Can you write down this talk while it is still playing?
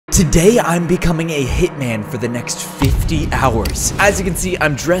Today, I'm becoming a hitman for the next 50 hours. As you can see,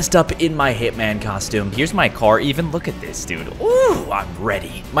 I'm dressed up in my hitman costume. Here's my car even. Look at this, dude. Ooh, I'm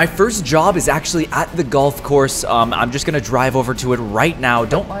ready. My first job is actually at the golf course. I'm just gonna drive over to it right now.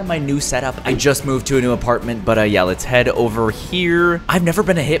 Don't mind my new setup. I just moved to a new apartment, but yeah, let's head over here. I've never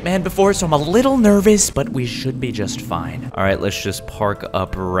been a hitman before, so I'm a little nervous, but we should be just fine. All right, let's just park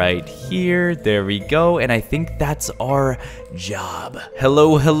up right here. There we go, and I think that's our job.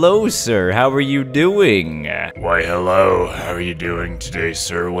 Hello, sir. How are you doing? Why, hello. How are you doing today,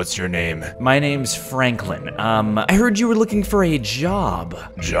 sir? What's your name? My name's Franklin. I heard you were looking for a job.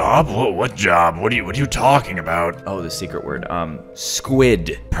 Job? What job? What are you talking about? Oh, the secret word.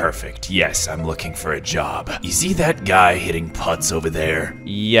 Squid. Perfect. Yes, I'm looking for a job. You see that guy hitting putts over there?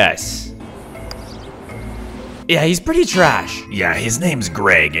 Yes. Yeah, he's pretty trash. Yeah, his name's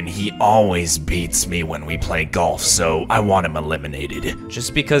Greg, and he always beats me when we play golf, so I want him eliminated.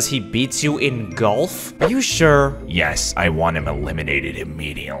 Just because he beats you in golf? Are you sure? Yes, I want him eliminated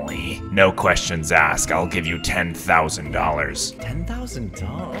immediately. No questions asked. I'll give you $10,000.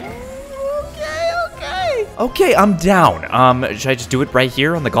 $10,000? Okay, I'm down. Should I just do it right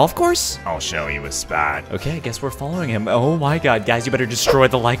here on the golf course? I'll show you a spot. Okay, I guess we're following him. Oh my god, guys, you better destroy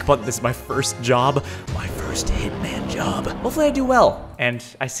the like button. This is my first job. My first hitman job. Hopefully I do well. And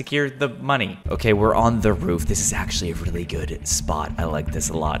I secured the money. Okay, we're on the roof. This is actually a really good spot. I like this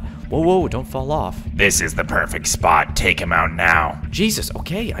a lot. Whoa, don't fall off. This is the perfect spot. Take him out now. Jesus,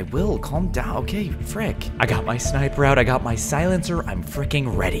 okay, I will. Calm down. Okay, frick. I got my sniper out. I got my silencer. I'm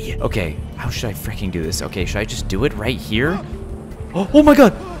freaking ready. Okay, how should I freaking do this? Okay, should I just do it right here? Oh my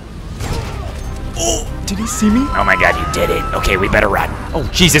god. Oh, did he see me? Oh my god, you did it. Okay, we better run. Oh,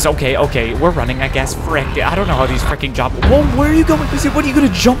 Jesus, okay, we're running, I guess. Frick, I don't know how these freaking jobs. Whoa, where are you going? What, are you gonna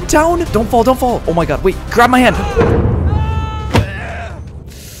jump down? Don't fall. Oh my god, wait, grab my hand.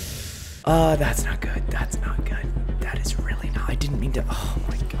 That's not good. That is really not. I didn't mean to. Oh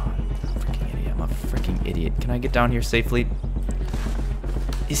my god, I'm a freaking idiot. Can I get down here safely?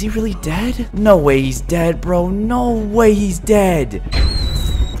 Is he really dead? No way he's dead, bro. No way he's dead.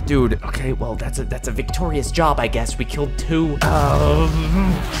 Dude, okay, well, that's a victorious job, I guess. We killed 2.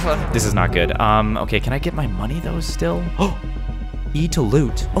 This is not good. Okay, can I get my money, though, still? Oh, E to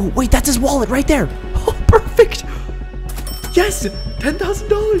loot. Oh, wait, that's his wallet right there. Oh, perfect. Yes,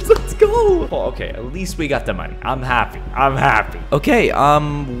 $10,000, let's go. Oh, okay, at least we got the money. I'm happy. Okay,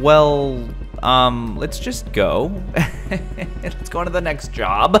 let's just go. Let's go on to the next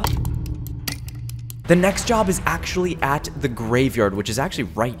job. The next job is actually at the graveyard, which is actually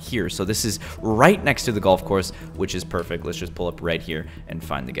right here. So this is right next to the golf course, which is perfect. Let's just pull up right here and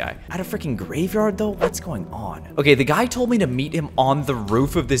find the guy. At a freaking graveyard, though? What's going on? Okay, the guy told me to meet him on the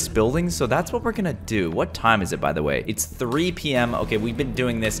roof of this building, so that's what we're gonna do. What time is it, by the way? It's 3 p.m. Okay, we've been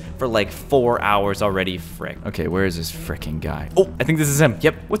doing this for like 4 hours already. Frick. Okay, where is this freaking guy? Oh, I think this is him.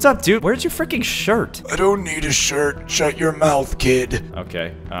 Yep. What's up, dude? Where's your freaking shirt? I don't need a shirt. Shut your mouth, kid.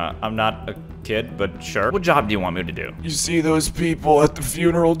 Okay, I'm not a kid, but sure. What job do you want me to do? You see those people at the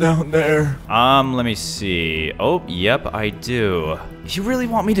funeral down there? Let me see. Oh, yep, I do. You really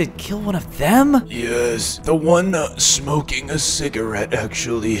want me to kill one of them? Yes, the one smoking a cigarette,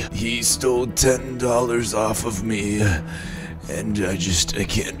 actually. He stole $10 off of me. And I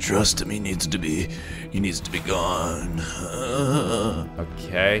can't trust him. He needs to be gone.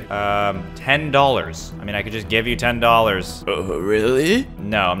 Okay, $10. I mean, I could just give you $10. Really?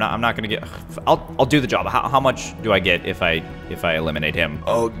 No, I'm not gonna get. I'll do the job. How much do I get if I eliminate him?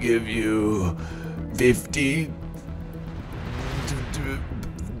 I'll give you $50,000.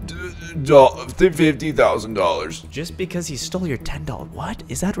 Just because he stole your $10? What?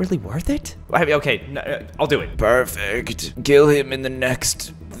 Is that really worth it? I mean, okay, no, I'll do it. Perfect. Kill him in the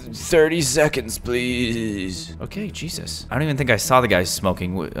next 30 seconds, please. Okay, Jesus. I don't even think I saw the guy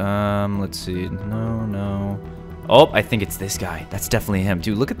smoking. Let's see. No. Oh, I think it's this guy. That's definitely him.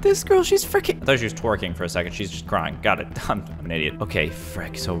 Dude, look at this girl. She's freaking. I thought she was twerking for a second. She's just crying. Got it. I'm an idiot. Okay,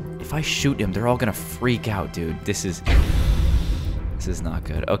 frick. So if I shoot him, they're all gonna freak out, dude. This is not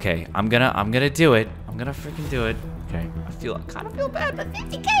good. Okay, I'm gonna do it. I'm gonna freaking do it. Okay, I kind of feel bad, but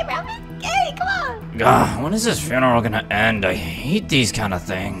 50K, bro. 50K, come on. God, when is this funeral gonna end? I hate these kind of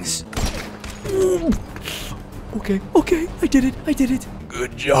things. Okay, I did it.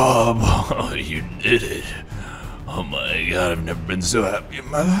 Good job. You did it. Oh my god, I've never been so happy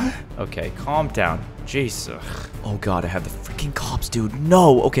in my life. Okay, calm down. Jesus. Oh god, I have the freaking cops, dude.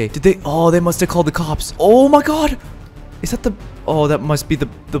 No, okay, did they? Oh, they must have called the cops. Oh my god. Is that the... Oh, that must be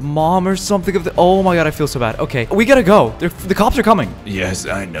the mom or something of the... Oh my god, I feel so bad. Okay, we gotta go. The cops are coming. Yes,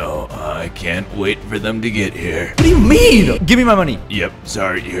 I know. I can't wait for them to get here. What do you mean? Give me my money. Yep,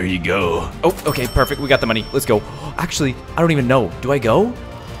 sorry, here you go. Oh, okay, perfect. We got the money. Let's go. Actually, I don't even know. Do I go?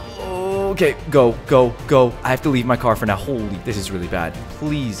 Okay, go. I have to leave my car for now. Holy, this is really bad.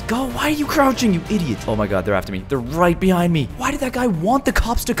 Please, go. Why are you crouching, you idiot? Oh my god, they're after me. They're right behind me. Why did that guy want the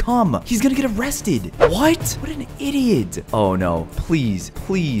cops to come? He's gonna get arrested. What? What an idiot. Oh no, please.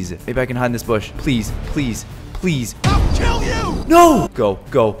 Maybe I can hide in this bush. Please. I'll kill you! No! Go.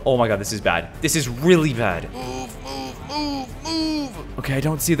 Oh my god, this is bad. This is really bad. Move. Okay, I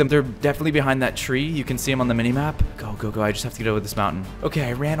don't see them. They're definitely behind that tree. You can see them on the mini-map. Go. I just have to get over this mountain. Okay,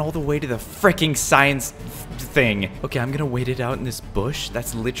 I ran all the way to the freaking science thing. Okay, I'm gonna wait it out in this bush.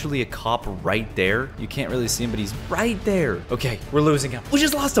 That's literally a cop right there. You can't really see him, but he's right there. Okay, we're losing him. We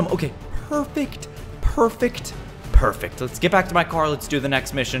just lost him. Okay, perfect. Let's get back to my car. Let's do the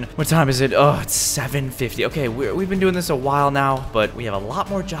next mission. What time is it? Oh, it's 7:50. Okay, we've been doing this a while now, but we have a lot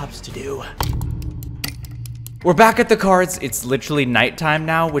more jobs to do. We're back at the cards. It's literally nighttime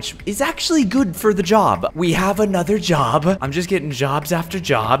now, which is actually good for the job. We have another job. I'm just getting jobs after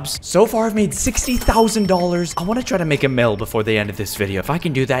jobs. So far, I've made $60,000. I want to try to make a mill before the end of this video. If I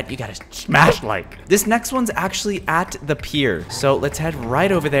can do that, you gotta smash like. This next one's actually at the pier. So let's head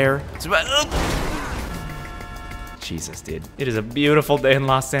right over there. Jesus, dude. It is a beautiful day in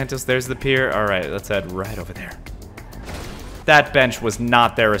Los Santos. There's the pier. All right, let's head right over there. That bench was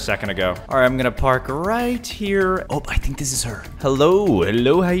not there a second ago. All right, I'm gonna park right here. Oh, I think this is her.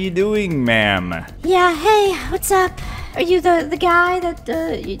 Hello, how you doing, ma'am? Yeah, hey, what's up? Are you the guy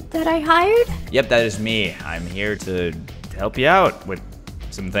that I hired? Yep, that is me. I'm here to help you out with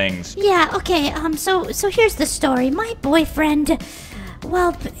some things. Yeah, okay, so here's the story. My boyfriend,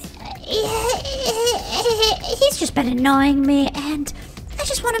 well, he's just been annoying me, and I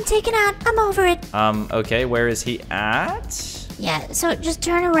just want him taken out. I'm over it. Okay, where is he at? Yeah, so just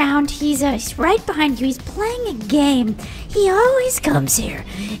turn around. He's right behind you. He's playing a game. He always comes here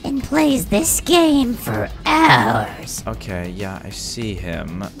and plays this game for hours. Okay, yeah, I see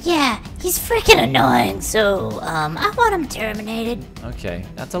him. Yeah, he's freaking annoying, so, I want him terminated. Okay,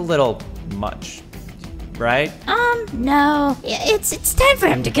 that's a little much, right? No. It's time for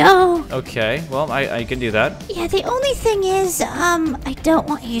him to go. Okay, well, I can do that. Yeah, the only thing is, I don't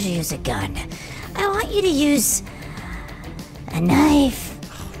want you to use a gun. I want you to use a knife.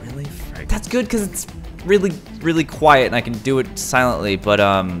 Oh, really? That's good, because it's really quiet, and I can do it silently, but,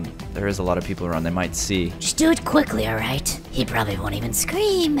 there is a lot of people around. They might see. Just do it quickly, all right? He probably won't even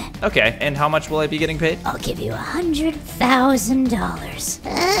scream. Okay, and how much will I be getting paid? I'll give you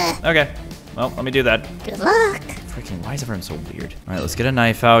 $100,000. Okay, well, let me do that. Good luck. Freaking, why is everyone so weird? All right, let's get a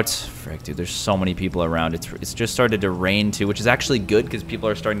knife out. Frick, dude, there's so many people around. It's just started to rain too, which is actually good because people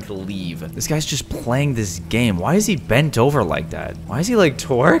are starting to leave. This guy's just playing this game. Why is he bent over like that? Why is he like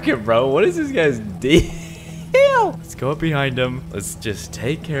twerking, bro? What is this guy's deal? Let's go up behind him. Let's just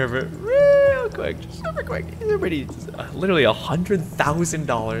take care of it real quick, just super quick. Literally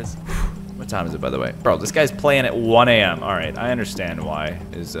 $100,000. What time is it, by the way? Bro, this guy's playing at 1 a.m. All right, I understand why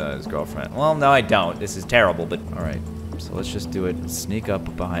his girlfriend. Well, no, I don't. This is terrible, but all right. So let's just do it. Sneak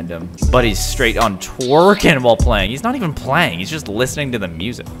up behind him. Buddy's straight on twerking while playing. He's not even playing. He's just listening to the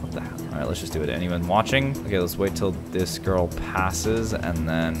music. What the hell? All right, let's just do it. Anyone watching? Okay, let's wait till this girl passes, and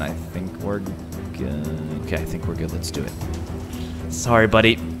then I think we're good. Okay, I think we're good. Let's do it. Sorry,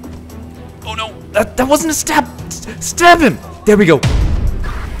 buddy. Oh no, that wasn't a stab. Stab him. There we go.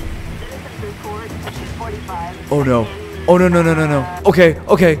 Oh no. Oh no. Okay.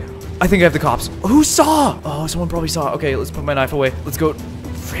 I think I have the cops. Who saw? Oh, someone probably saw. Okay, let's put my knife away. Let's go.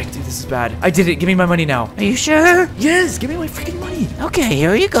 Frick, dude, this is bad. I did it. Give me my money now. Are you sure? Yes, give me my freaking money. Okay,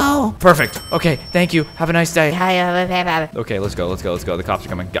 here you go. Perfect. Okay, thank you. Have a nice day. Yeah. Okay, let's go. The cops are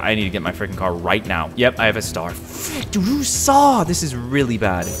coming. I need to get my freaking car right now. Yep, I have a star. Frick, dude, who saw? This is really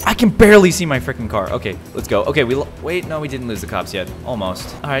bad. I can barely see my freaking car. Okay, let's go. Okay, wait, no, we didn't lose the cops yet.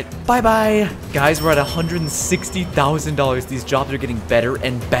 Almost. All right, bye-bye. Guys, we're at $160,000. These jobs are getting better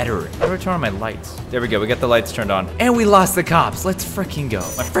and better. How do I turn on my lights? There we go. We got the lights turned on. And we lost the cops. Let's freaking go.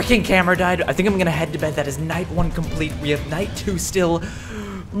 My freaking camera died. I think I'm gonna head to bed. That is night 1 complete. We have night 2 still.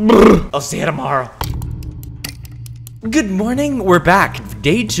 I'll see you tomorrow. Good morning. We're back.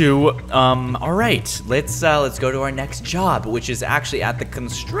 Day 2. All right. Let's go to our next job, which is actually at the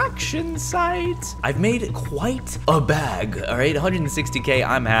construction site. I've made quite a bag. All right, 160K.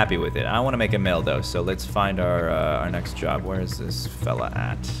 I'm happy with it. I want to make a mill though, so let's find our next job. Where is this fella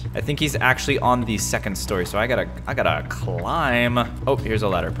at? I think he's actually on the 2nd story, so I gotta climb. Oh, here's a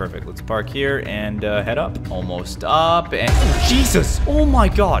ladder. Perfect. Let's park here and head up. Almost up. And oh, Jesus! Oh my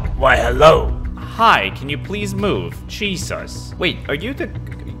God! Why, hello. Hi, can you please move? Jesus. Wait, are you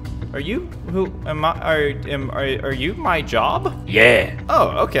my job? Yeah. Oh,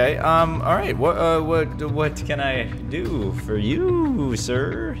 okay. All right. What can I do for you,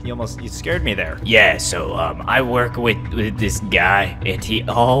 sir? You scared me there. Yeah, so, I work with this guy, and he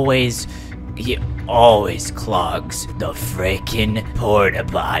always clogs the freaking porta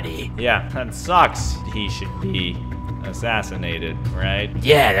potty. Yeah, that sucks. He should be assassinated, right?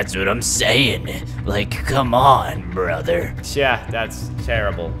 Yeah, that's what I'm saying. Like, come on, brother. Yeah, that's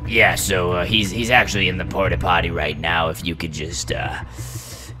terrible. Yeah, so he's actually in the porta potty right now. If you could just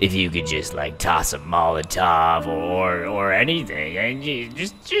like toss a Molotov or anything, and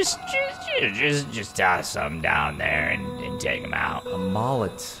just toss some down there and take him out. A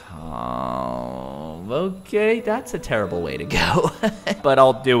Molotov. Okay, that's a terrible way to go. But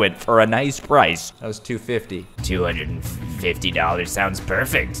I'll do it for a nice price. That was $250. $250 sounds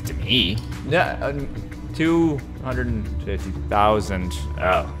perfect to me. Yeah, 250,000.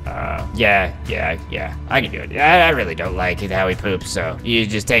 Oh, yeah, I can do it. I really don't like it how he poops, so you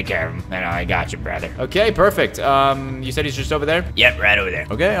just take care of him, and I got you, brother. Okay, perfect. You said he's just over there? Yep, right over there.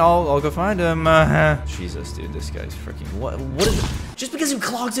 Okay, I'll go find him. Jesus, dude, this guy's freaking. What is it? Just because he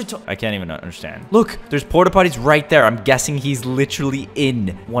clogs it. I can't even understand. Look, there's porta potties right there. I'm guessing he's literally in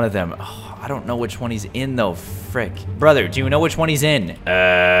one of them. Oh, I don't know which one he's in though. Frick, brother, do you know which one he's in?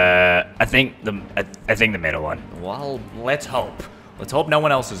 I think the middle one. Well, let's hope. Let's hope no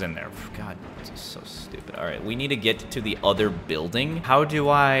one else is in there. God, this is so stupid. All right, we need to get to the other building. How do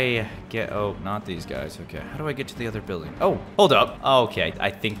I get? Oh, not these guys. Okay, how do I get to the other building? Oh, hold up. Okay, I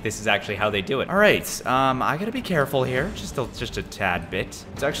think this is actually how they do it. All right, I gotta be careful here, just a tad bit.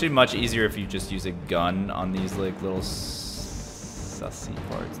 It's actually much easier if you just use a gun on these like little sussy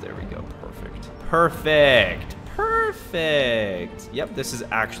parts. There we go. Perfect. Perfect. Perfect. Yep, this is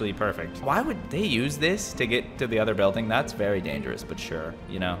actually perfect. Why would they use this to get to the other building? That's very dangerous, but sure.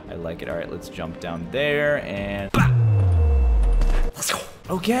 You know, I like it. All right, let's jump down there and... Let's go.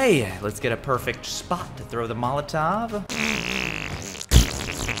 Okay, let's get a perfect spot to throw the Molotov.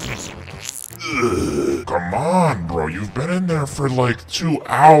 Come on, bro. You've been in there for like 2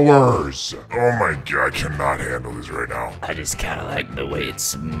 hours. Oh my God, I cannot handle this right now. I just kind of like the way it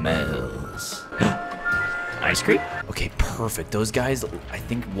smells. Ice cream? Okay, perfect. Those guys, I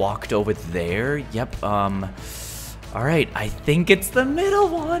think, walked over there. Yep, all right, I think it's the middle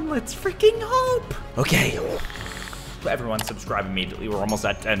one. Let's freaking hope. Okay. Everyone subscribe immediately. We're almost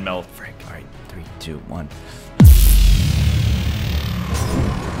at 10 mil. Frick. All right, 3, 2, 1.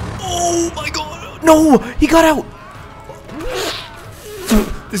 Oh my God. No, he got out.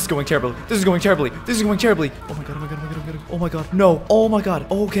 This is going terribly. This is going terribly. This is going terribly. Oh my God, oh my God, oh my God, oh my God. Oh my God, no. Oh my God.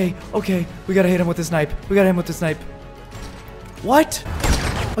 Okay, okay. We gotta hit him with the snipe. We gotta hit him with the snipe. What?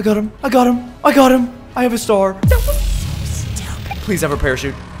 I got him. I got him. I got him. I have a star. That was so stupid. Please have a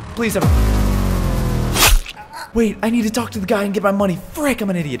parachute. Please have a... Wait, I need to talk to the guy and get my money. Frick, I'm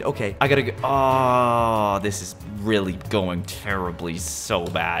an idiot. Okay, I gotta go. Oh, this is really going terribly so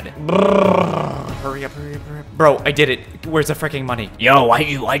bad. Hurry up, hurry up, hurry up. Bro, I did it. Where's the freaking money? Yo,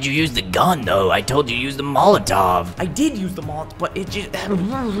 why'd you use the gun though? I told you to use the Molotov. I did use the Molotov, but it just...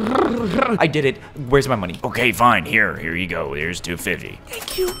 I did it. Where's my money? Okay, fine. Here you go. Here's $250.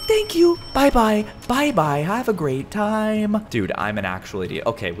 Thank you, thank you. Bye-bye, bye-bye. Have a great time. Dude, I'm an actual idiot.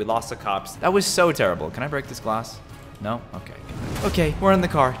 Okay, we lost the cops. That was so terrible. Can I break this glass? No? Okay. Okay, we're in the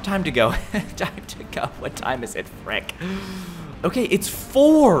car. Time to go. Time to go. What time is it, frick? Okay, it's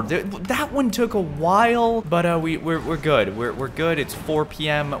 4. That one took a while, but we're good. We're good. It's 4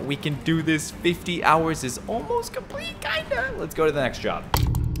 p.m. We can do this. 50 hours is almost complete, kinda. Let's go to the next job.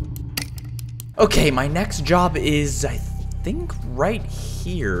 Okay, my next job is, I think, right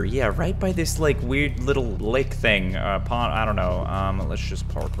here. Yeah, right by this like weird little lake thing. Pond. I don't know. Let's just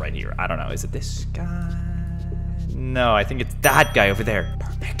park right here. I don't know. Is it this guy? No, I think it's that guy over there.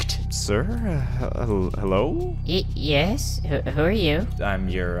 Perfect. Sir, hello? Yes? Who are you? I'm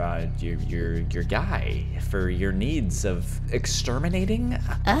your guy for your needs of exterminating.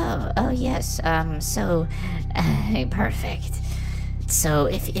 Oh, yes. Perfect. So,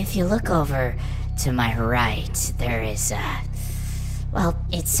 if you look over to my right, there is, Well,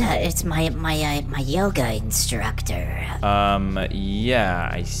 it's my yoga instructor. Yeah,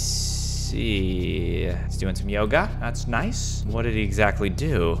 I see. He's doing some yoga. That's nice. What did he exactly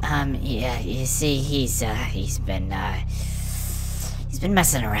do? Yeah, you see, he's been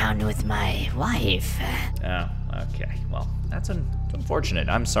messing around with my wife. Oh, okay. Well, that's unfortunate.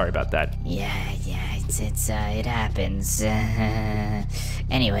 I'm sorry about that. Yeah, it happens.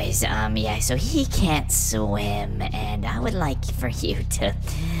 Anyways, yeah, so he can't swim, and I would like for you to,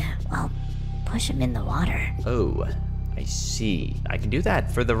 well, push him in the water. Oh, I see. I can do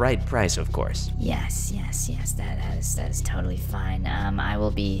that for the right price, of course. Yes, that is totally fine.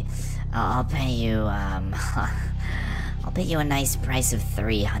 I'll pay you, I'll pay you a nice price of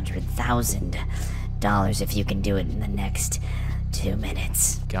 $300,000 if you can do it in the next 2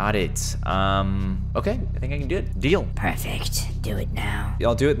 minutes. Got it. Okay, I think I can do it. Deal. Perfect. Do it now.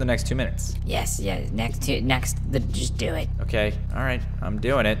 I'll do it in the next 2 minutes. Yes, just do it. Okay, all right, I'm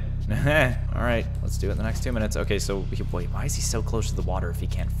doing it. All right, let's do it in the next 2 minutes. Okay, so, wait, why is he so close to the water if he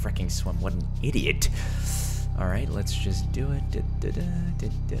can't freaking swim? What an idiot. All right, let's just do it. Beep,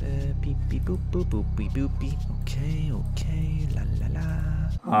 beep, boop, boop, boop, beep, boop, beep. Okay, la, la, la.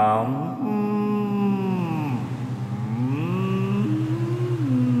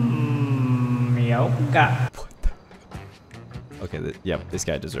 Yoga. Okay, yep, this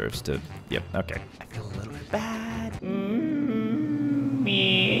guy deserves to, yep, okay. I feel a little bit bad.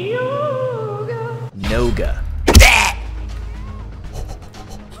 Yoga. Noga.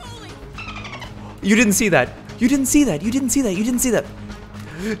 You didn't see that. You didn't see that. You didn't see that. You didn't see that.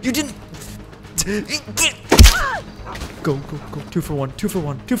 You didn't. Go. 2 for 1. 2 for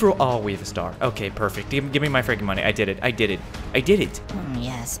 1. 2 for 1. Oh, we have a star. Okay, perfect. Give me my freaking money. I did it.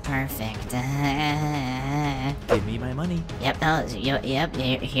 Yes, perfect. Give me my money. Yep. Oh, yep.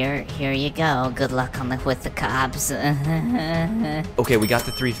 Here you go. Good luck with the cops. Okay, we got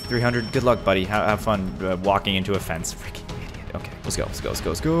the 300. Good luck, buddy. Have fun walking into a fence. Freaking idiot. Okay, let's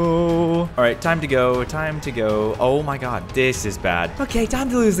go. All right, time to go. Oh my God, this is bad. Okay, time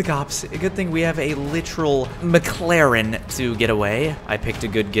to lose the cops. A good thing we have a literal McLaren to get away. I picked a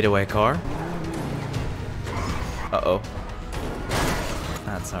good getaway car. Uh-oh.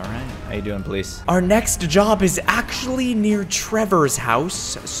 That's all right. How you doing, police? Our next job is actually near Trevor's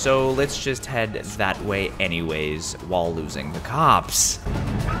house, so let's just head that way anyways while losing the cops.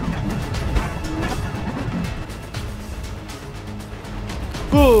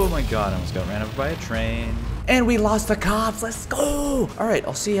 Oh my God, I almost got ran over by a train. And we lost the cops, let's go! All right,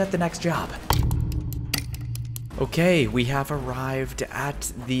 I'll see you at the next job. Okay, we have arrived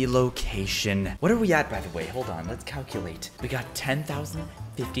at the location. What are we at, by the way? Hold on, let's calculate. We got 10,000,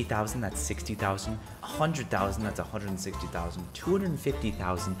 50,000, that's 60,000. 100,000, that's 160,000.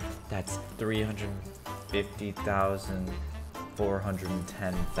 250,000, that's 350,000.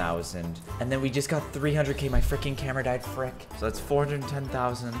 410,000. And then we just got 300K. My freaking camera died, frick. So that's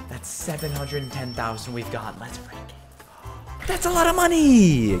 410,000. That's 710,000 we've got. Let's freaking go. That's a lot of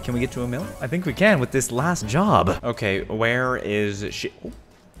money. Can we get to $1 million? I think we can with this last job. Okay, where is she? Oh.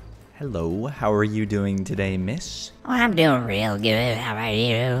 Hello, how are you doing today, miss? Oh, I'm doing real good. How about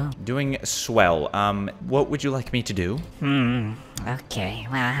you? Doing swell. What would you like me to do? Okay,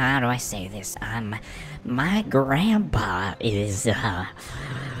 well, how do I say this? My grandpa is,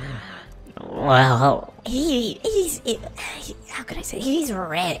 well, he's how could I say? He's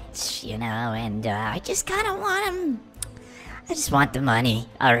rich, you know, and, I just want the money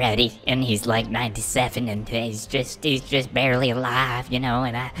already, and he's like 97, and he's just barely alive, you know,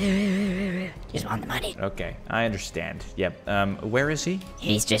 and I just want the money. Okay, I understand. Yep. Where is he?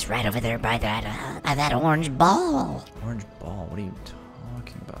 He's just right over there by that orange ball. Orange ball? What are you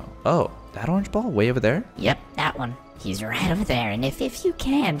talking about? Oh, that orange ball way over there? Yep, that one. He's right over there, and if you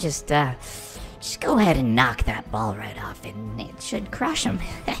can, just go ahead and knock that ball right off, and it should crush him.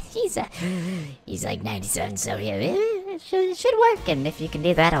 He's like 97, so yeah, it should work. And if you can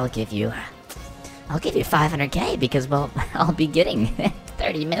do that, I'll give you 500K because, well, I'll be getting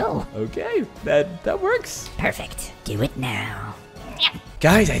 30 mil. Okay, that works. Perfect. Do it now.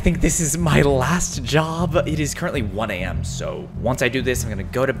 Guys, I think this is my last job. It is currently 1 a.m. So once I do this, I'm gonna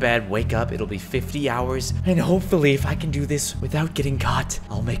go to bed, wake up. It'll be 50 hours. And hopefully if I can do this without getting caught,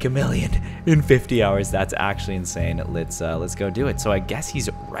 I'll make $1 million in 50 hours. That's actually insane. Let's go do it. So I guess he's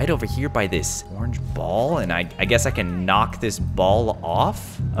right over here by this orange ball. And I guess I can knock this ball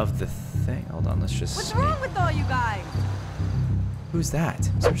off of the thing. Hold on, let's just What's wrong with all you guys? Who's that?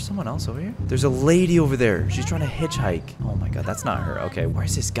 Is there someone else over here? There's a lady over there. She's trying to hitchhike. Oh my God, that's not her. Okay,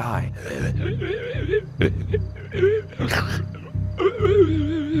 where's this guy?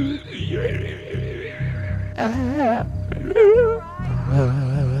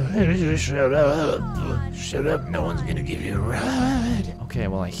 Shut up. Shut up. No one's gonna give you a ride. Okay,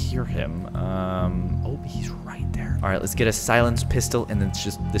 well, I hear him. Oh, he's right there. All right, let's get a silenced pistol, and then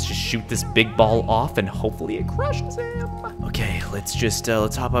let's just shoot this big ball off, and hopefully it crushes him. Okay, let's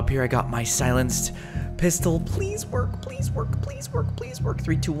hop up here. I got my silenced pistol. Please work, please work, please work, please work.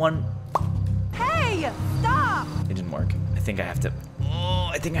 3, 2, 1. Hey, stop! It didn't work. I think I have to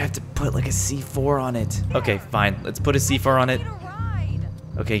put like a C4 on it. Okay, fine. Let's put a C4 on it.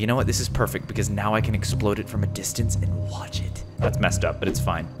 Okay, you know what? This is perfect because now I can explode it from a distance and watch it. That's messed up, but it's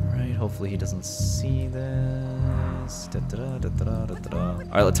fine. All right, hopefully he doesn't see this. All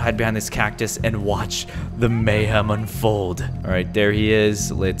right, let's hide behind this cactus and watch the mayhem unfold. All right, there he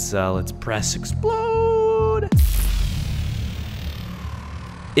is. Let's press explode.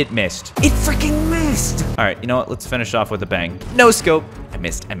 It missed. It freaking missed. All right, you know what? Let's finish off with a bang. No scope. I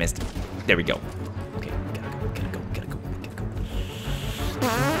missed. There we go. Okay, gotta go.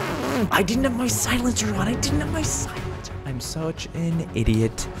 I didn't have my silencer on. I'm such an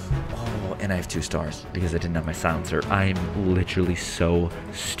idiot. Oh, and I have 2 stars because I didn't have my silencer. I'm literally so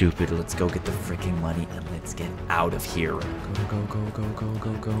stupid. Let's go get the freaking money and let's get out of here. Go.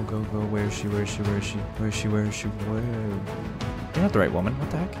 Where is she? You're not the right woman. What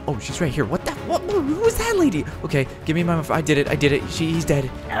the heck? Oh, she's right here. What? Who is that lady? Okay, give me my. I did it. He's dead.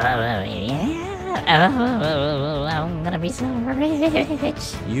 I'm gonna be so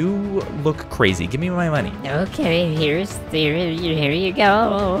rich. You look crazy. Give me my money. Okay, here you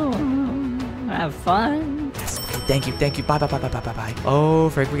go. Have fun. Yes, okay, thank you. Bye. Oh,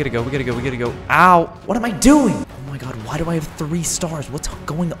 Frank, we gotta go. Ow! What am I doing? Oh my god, why do I have 3 stars? What's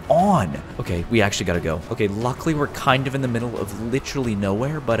going on? Okay, we actually gotta go. Okay, luckily we're kind of in the middle of literally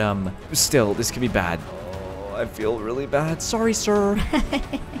nowhere, but still, this could be bad. Oh, I feel really bad. Sorry, sir.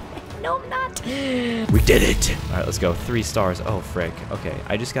 No, I'm not. We did it. All right, let's go. 3 stars. Oh, frick. Okay,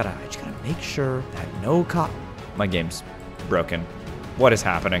 I just gotta make sure that no cop. My game's broken. What is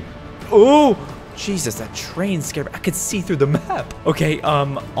happening? Oh, Jesus, that train scared me. I could see through the map. Okay,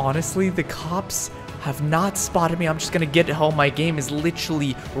 honestly, the cops have not spotted me. I'm just gonna get home. My game is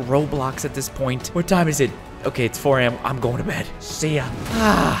literally Roblox at this point. What time is it? Okay, it's 4 a.m. I'm going to bed. See ya.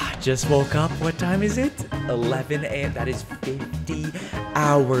 Just woke up. What time is it? 11 a.m. That is 50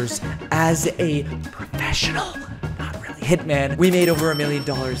 hours as a professional. Not really. Hitman. We made over $1 million.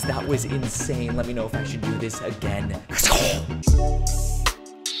 That was insane. Let me know if I should do this again. Let's go.